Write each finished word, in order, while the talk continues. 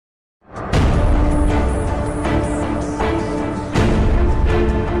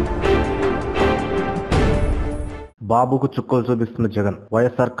బాబుకు చుక్కలు చూపిస్తున్న జగన్.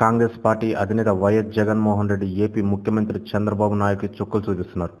 వైఎస్ఆర్ కాంగ్రెస్ పార్టీ అధినేత వైఎస్ జగన్మోహన్ రెడ్డి ఏపీ ముఖ్యమంత్రి చంద్రబాబు నాయుడుకి చుక్కలు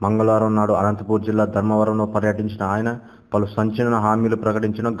చూపిస్తున్నారు. మంగళవారం నాడు అనంతపూర్ జిల్లా ధర్మవరంలో పర్యటించిన ఆయన పలు సంచలన హామీలు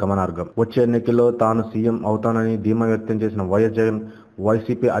ప్రకటించడం గమనార్హం. వచ్చే ఎన్నికల్లో తాను సీఎం అవుతానని ధీమా వ్యక్తం చేసిన వైఎస్ జగన్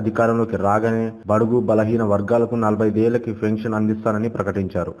వైసీపీ అధికారంలోకి రాగానే బడుగు బలహీన వర్గాలకు 45 ఏళ్లకి పెన్షన్ అందిస్తానని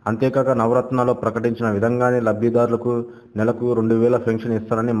ప్రకటించారు. అంతేకాక నవరత్నాల్లో ప్రకటించిన విధంగానే లబ్ధిదారులకు నెలకు 2,000 పెన్షన్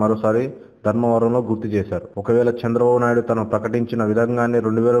ఇస్తానని మరోసారి ధర్మవరంలో గుర్తు చేశారు. ఒకవేళ చంద్రబాబు నాయుడు తను ప్రకటించిన విధంగానే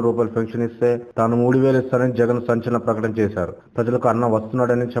 2,000 రూపాయలు పెన్షన్ ఇస్తే తాను 3,000 ఇస్తానని జగన్ సంచలన ప్రకటన చేశారు. ప్రజలకు అన్న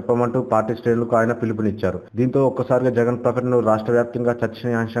వస్తున్నాడని చెప్పమంటూ పార్టీ శ్రేణులకు ఆయన పిలుపునిచ్చారు. దీంతో ఒక్కసారిగా జగన్ ప్రకటనలు రాష్ట్ర వ్యాప్తంగా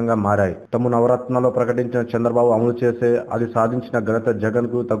చర్చనీయాంశంగా మారాయి. తమ నవరత్నాల్లో ప్రకటించిన చంద్రబాబు అమలు చేసే అది సాధించిన ఘనత జగన్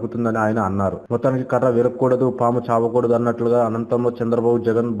కు తగ్గుతుందని ఆయన అన్నారు. మొత్తానికి కర్ర విరగకూడదు, పాము చావకూడదు అన్నట్లుగా అనంతంలో చంద్రబాబు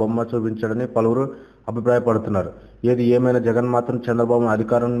జగన్ బొమ్మ చూపించాడని పలువురు అభిప్రాయపడుతున్నారు. ఏది ఏమైనా జగన్ మాత్రం చంద్రబాబును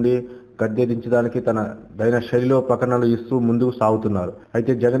అధికారం నుండి గద్దె దించడానికి తన దైన శైలిలో ప్రకటనలు ఇస్తూ ముందుకు సాగుతున్నారు.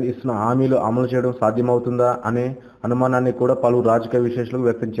 అయితే జగన్ ఇస్తున్న హామీలు అమలు చేయడం సాధ్యమవుతుందా అనే అనుమానాన్ని కూడా పలువురు రాజకీయ విశ్లేషకులు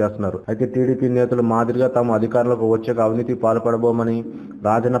వ్యక్తం చేస్తున్నారు. అయితే టీడీపీ నేతలు మాదిరిగా తాము అధికారంలోకి వచ్చాక అవినీతి పాల్పడబోమని,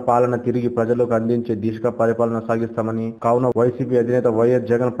 రాజన్న పాలన తిరిగి ప్రజలకు అందించే దిశగా పరిపాలన సాగిస్తామని, కావున వైసీపీ అధినేత వైఎస్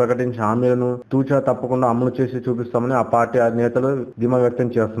జగన్ ప్రకటించిన హామీలను తూచా తప్పకుండా అమలు చేసి చూపిస్తామని ఆ పార్టీ నేతలు ధీమా వ్యక్తం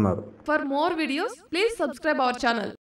చేస్తున్నారు. For more videos, please subscribe our channel.